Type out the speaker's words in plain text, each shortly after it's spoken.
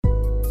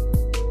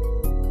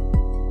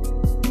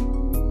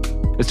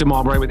Mr.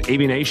 Albright with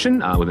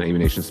AVNation, with an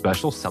AVNation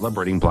special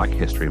celebrating Black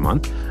History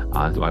Month.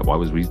 Why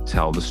was we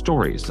tell the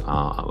stories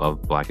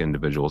of Black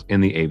individuals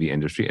in the AV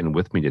industry? And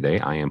with me today,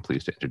 I am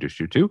pleased to introduce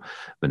you to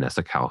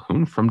Vanessa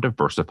Calhoun from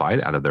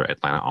Diversified out of their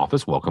Atlanta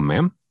office. Welcome,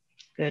 ma'am.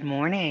 Good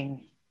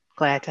morning.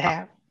 Glad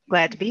to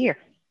be here.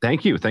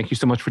 Thank you. Thank you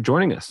so much for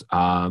joining us.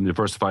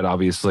 Diversified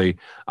obviously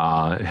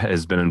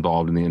has been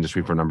involved in the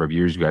industry for a number of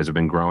years. You guys have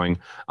been growing.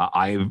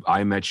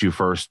 I met you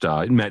first,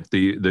 met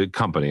the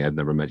company. I've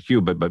never met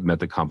you, but met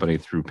the company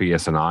through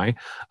PSNI,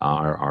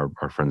 our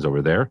friends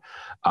over there.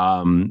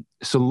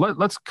 So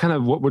let's kind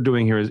of, what we're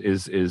doing here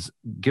is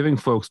giving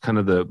folks kind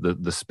of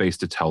the space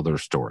to tell their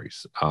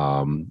stories.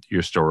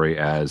 Your story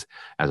as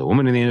a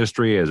woman in the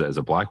industry, as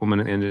a Black woman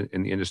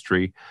in the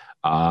industry.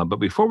 But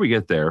before we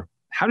get there,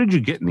 how did you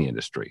get in the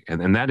industry?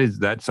 And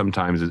that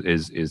sometimes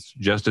is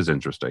just as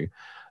interesting.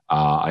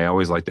 I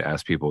always like to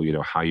ask people,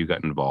 how you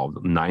got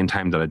involved. 9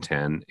 times out of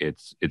 10,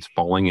 it's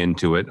falling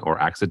into it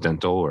or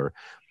accidental, or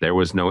there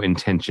was no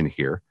intention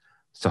here.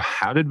 So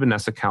how did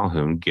Vanessa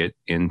Calhoun get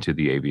into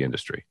the AV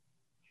industry?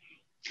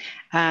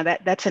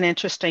 That's an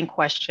interesting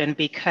question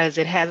because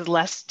it has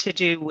less to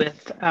do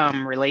with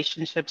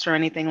relationships or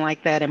anything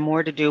like that, and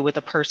more to do with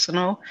a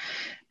personal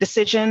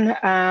decision.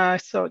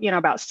 So,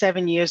 about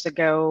 7 years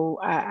ago,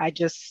 I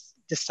just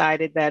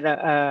decided that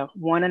a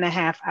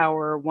 1.5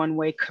 hour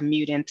one-way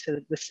commute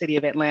into the city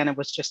of Atlanta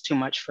was just too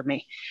much for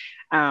me.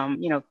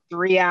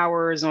 3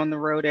 hours on the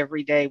road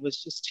every day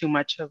was just too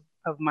much of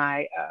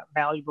my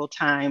valuable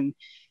time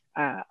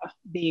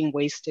being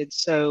wasted.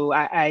 So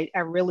I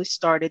really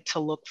started to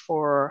look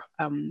for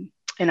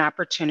an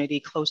opportunity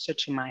closer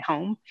to my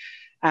home.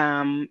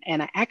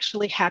 And I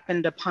actually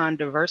happened upon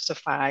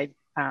Diversified.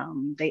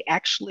 They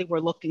actually were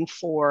looking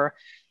for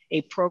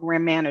a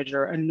program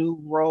manager, a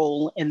new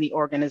role in the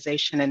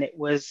organization. And it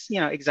was,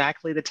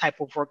 exactly the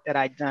type of work that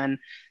I'd done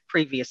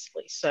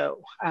previously.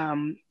 So,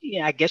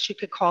 I guess you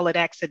could call it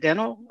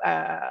accidental,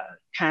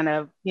 kind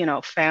of,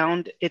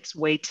 found its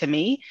way to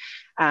me.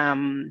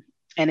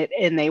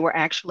 And they were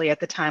actually at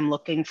the time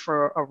looking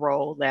for a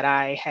role that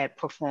I had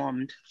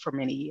performed for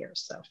many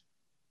years. So,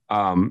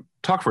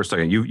 talk for a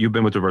second. You've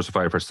been with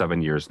Diversified for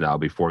 7 years now.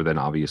 Before then,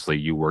 obviously,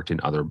 you worked in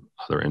other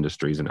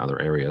industries and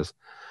other areas.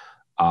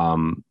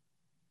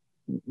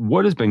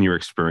 What has been your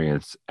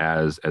experience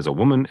as a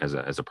woman, as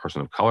a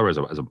person of color, as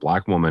a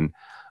Black woman,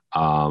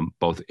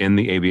 both in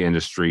the AV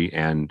industry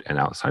and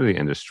outside of the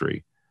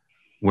industry,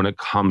 when it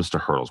comes to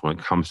hurdles, when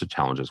it comes to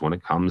challenges, when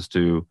it comes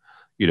to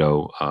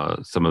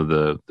some of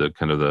the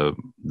kind of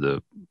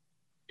the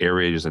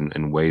areas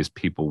and ways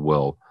people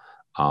will,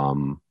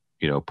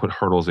 put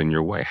hurdles in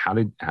your way.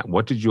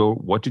 What did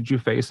you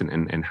face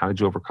and how did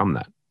you overcome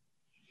that?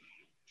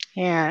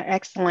 Yeah,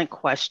 excellent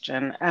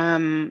question.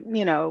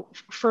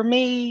 For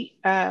me,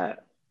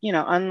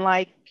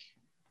 unlike,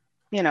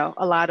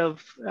 a lot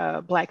of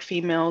Black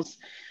females,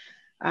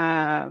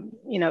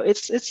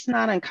 it's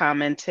not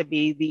uncommon to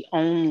be the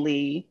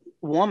only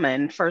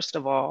woman, first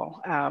of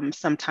all,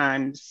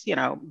 sometimes,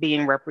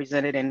 being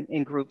represented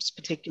in groups,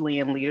 particularly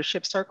in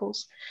leadership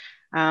circles.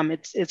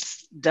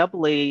 It's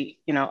doubly,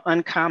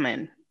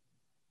 uncommon,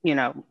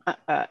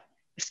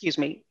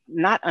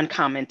 not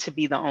uncommon to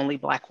be the only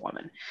Black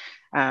woman.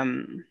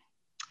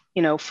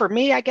 For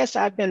me, I guess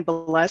I've been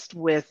blessed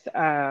with,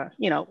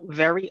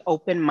 very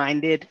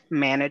open-minded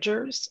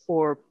managers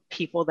or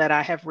people that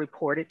I have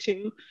reported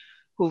to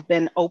who've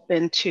been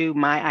open to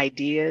my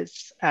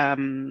ideas,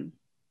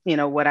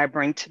 what I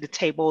bring to the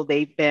table.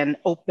 They've been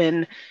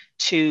open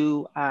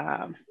to,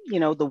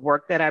 the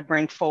work that I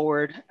bring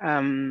forward.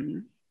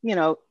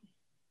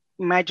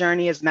 My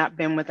journey has not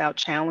been without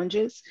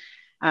challenges.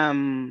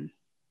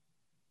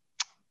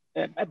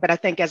 But I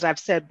think, as I've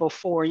said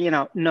before,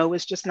 no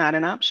is just not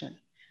an option.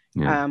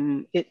 Yeah.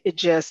 It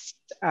just,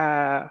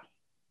 I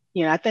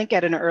think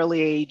at an early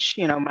age,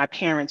 my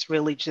parents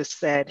really just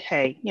said,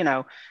 hey,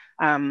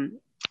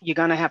 you're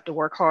going to have to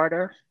work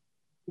harder.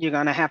 You're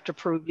going to have to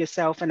prove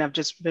yourself. And I've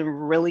just been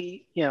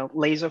really,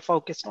 laser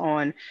focused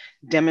on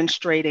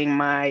demonstrating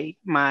my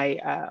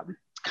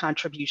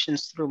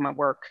contributions through my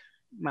work.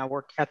 My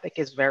work ethic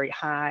is very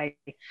high.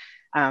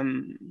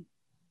 And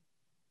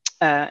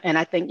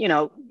I think,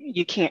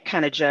 you can't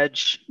kind of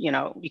judge,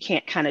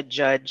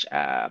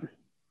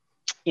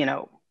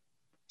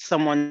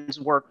 someone's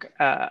work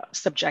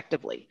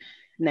subjectively.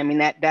 And I mean,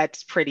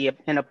 that's pretty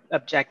an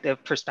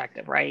objective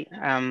perspective, right?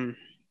 And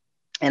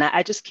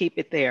I just keep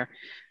it there.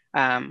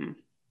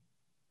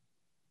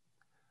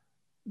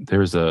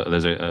 There's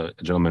a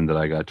gentleman that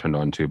I got turned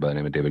on to by the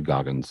name of David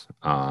Goggins.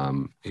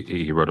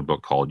 He wrote a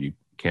book called "You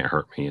Can't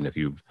Hurt Me," and if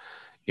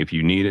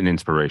you need an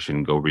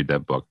inspiration, go read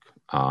that book.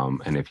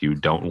 And if you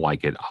don't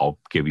like it, I'll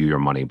give you your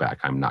money back.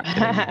 I'm not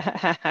kidding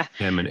you.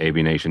 Him at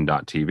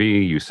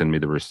AVNation.tv. You send me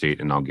the receipt,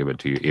 and I'll give it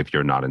to you if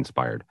you're not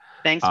inspired.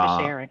 Thanks for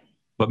sharing.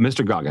 But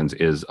Mr. Goggins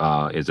is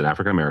an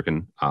African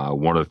American,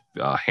 one of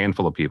a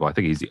handful of people. I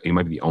think he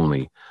might be the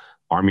only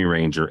Army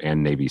Ranger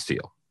and Navy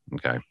SEAL.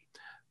 Okay,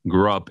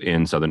 grew up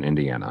in Southern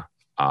Indiana,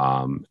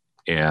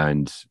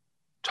 and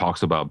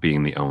talks about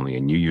being the only.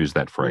 And you use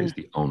that phrase,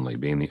 the only,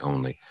 being the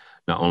only.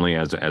 not only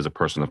as a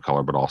person of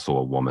color, but also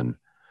a woman.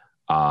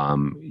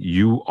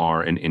 You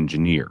are an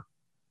engineer,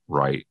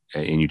 right?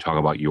 And you talk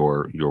about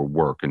your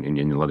work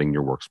and letting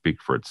your work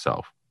speak for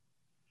itself.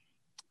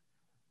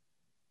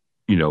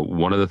 You know,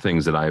 one of the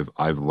things that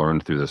I've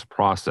learned through this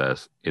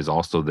process is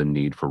also the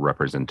need for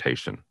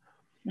representation.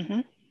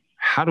 Mm-hmm.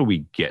 How do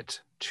we get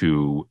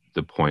to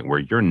the point where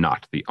you're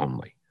not the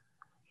only,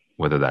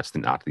 whether that's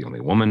not the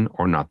only woman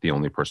or not the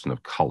only person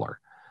of color,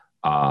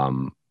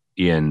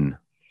 in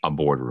a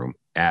boardroom,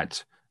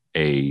 at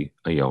an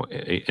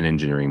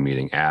engineering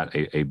meeting, at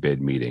a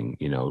bid meeting,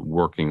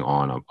 working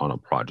on a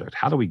project?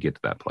 How do we get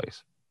to that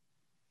place?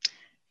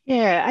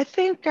 Yeah, I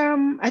think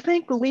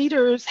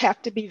leaders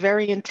have to be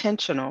very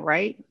intentional,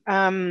 right?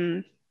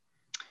 You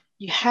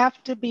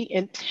have to be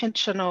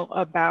intentional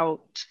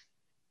about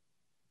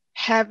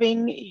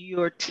having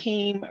your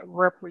team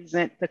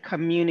represent the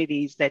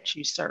communities that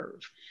you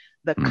serve,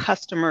 the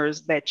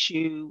customers that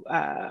you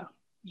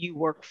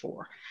work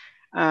for.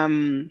 I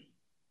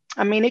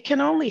mean, it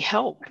can only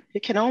help.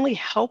 It can only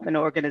help an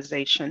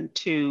organization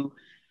to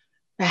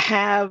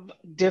have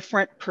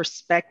different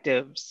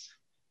perspectives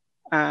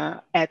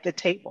at the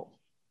table.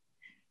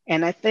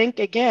 And I think,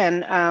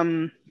 again,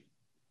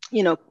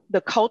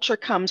 the culture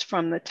comes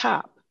from the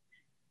top,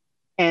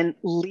 and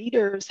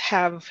leaders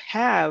have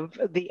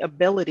the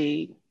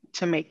ability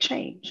to make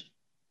change.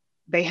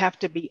 They have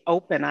to be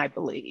open, I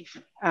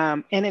believe,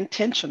 and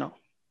intentional.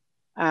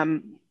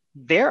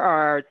 There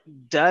are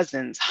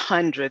dozens,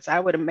 hundreds, I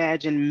would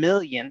imagine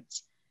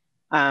millions,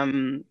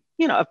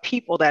 of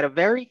people that are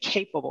very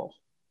capable,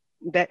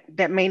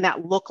 that may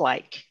not look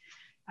like,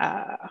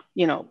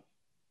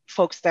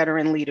 folks that are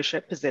in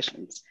leadership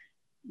positions.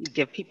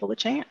 Give people a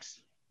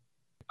chance.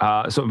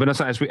 So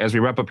Vanessa, as we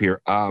wrap up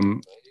here,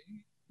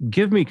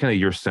 give me kind of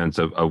your sense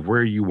of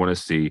where you want to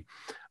see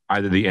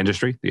either the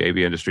industry, the AV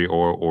industry,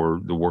 or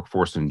the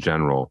workforce in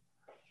general.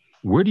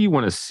 Where do you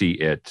want to see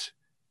it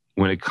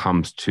when it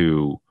comes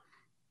to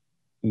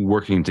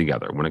working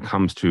together, when it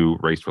comes to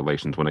race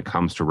relations, when it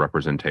comes to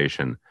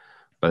representation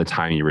by the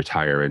time you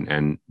retire?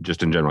 And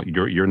just in general,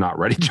 you're not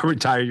ready to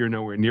retire. You're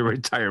nowhere near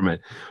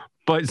retirement.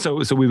 But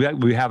so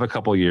we have a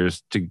couple of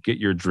years to get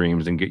your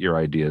dreams and get your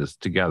ideas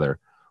together.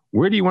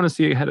 Where do you want to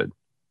see it headed?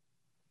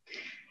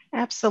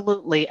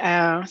 Absolutely.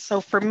 So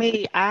for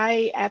me,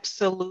 I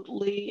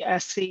absolutely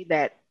see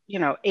that,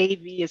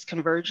 AV is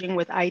converging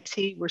with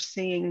IT. We're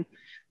seeing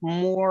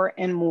more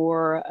and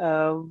more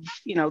of,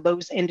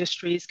 those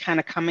industries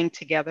kind of coming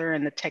together,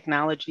 and the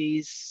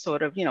technologies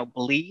sort of,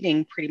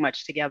 bleeding pretty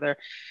much together,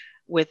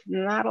 with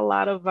not a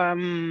lot of,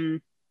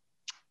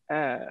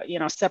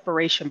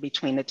 separation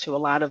between the two. A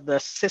lot of the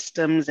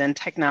systems and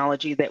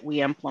technology that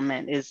we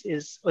implement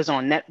is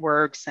on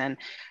networks and,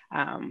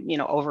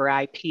 over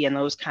IP and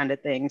those kind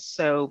of things.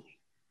 So,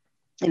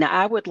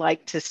 I would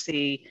like to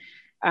see,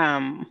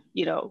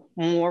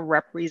 more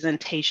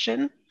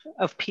representation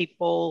of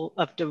people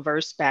of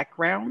diverse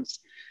backgrounds,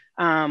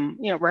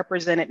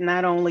 represented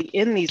not only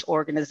in these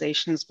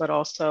organizations, but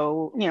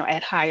also,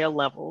 at higher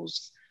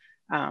levels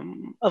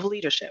of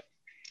leadership.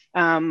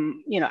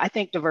 I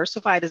think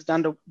Diversified has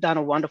done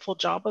a wonderful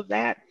job of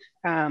that.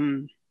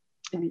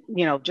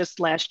 Just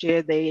last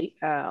year, they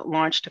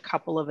launched a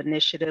couple of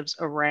initiatives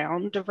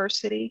around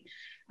diversity,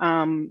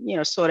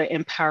 sort of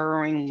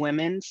empowering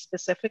women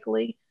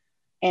specifically,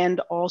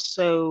 and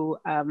also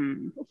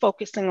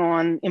focusing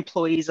on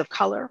employees of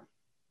color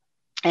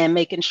and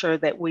making sure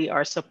that we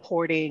are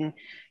supporting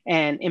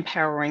and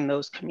empowering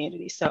those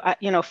communities. So,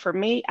 for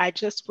me, I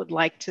just would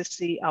like to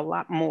see a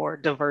lot more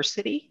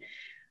diversity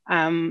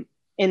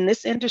in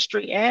this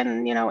industry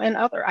and, in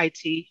other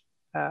IT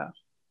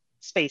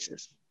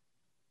spaces.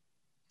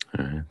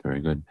 All right, very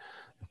good.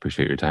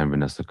 Appreciate your time,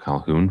 Vanessa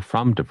Calhoun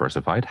from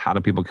Diversified. How do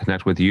people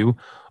connect with you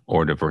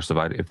or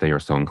Diversified if they are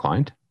so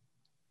inclined?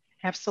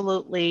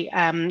 Absolutely.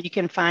 You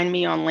can find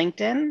me on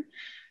LinkedIn.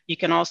 You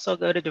can also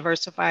go to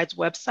Diversified's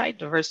website,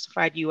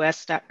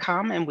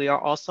 diversifiedus.com, and we are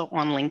also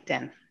on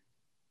LinkedIn.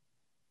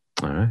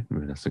 All right,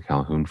 Vanessa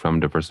Calhoun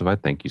from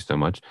Diversified, thank you so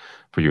much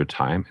for your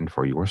time and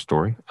for your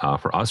story.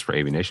 For us, for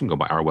AVNation, go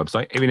by our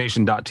website,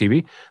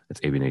 avnation.tv.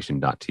 That's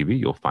avnation.tv.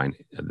 You'll find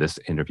this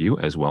interview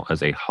as well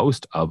as a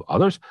host of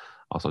others.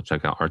 Also,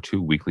 check out our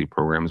 2 weekly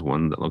programs,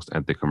 one that looks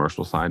at the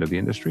commercial side of the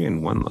industry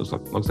and one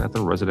that looks at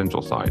the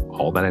residential side.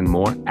 All that and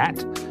more at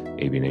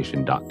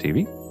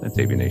avnation.tv. That's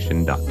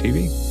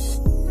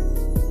avnation.tv.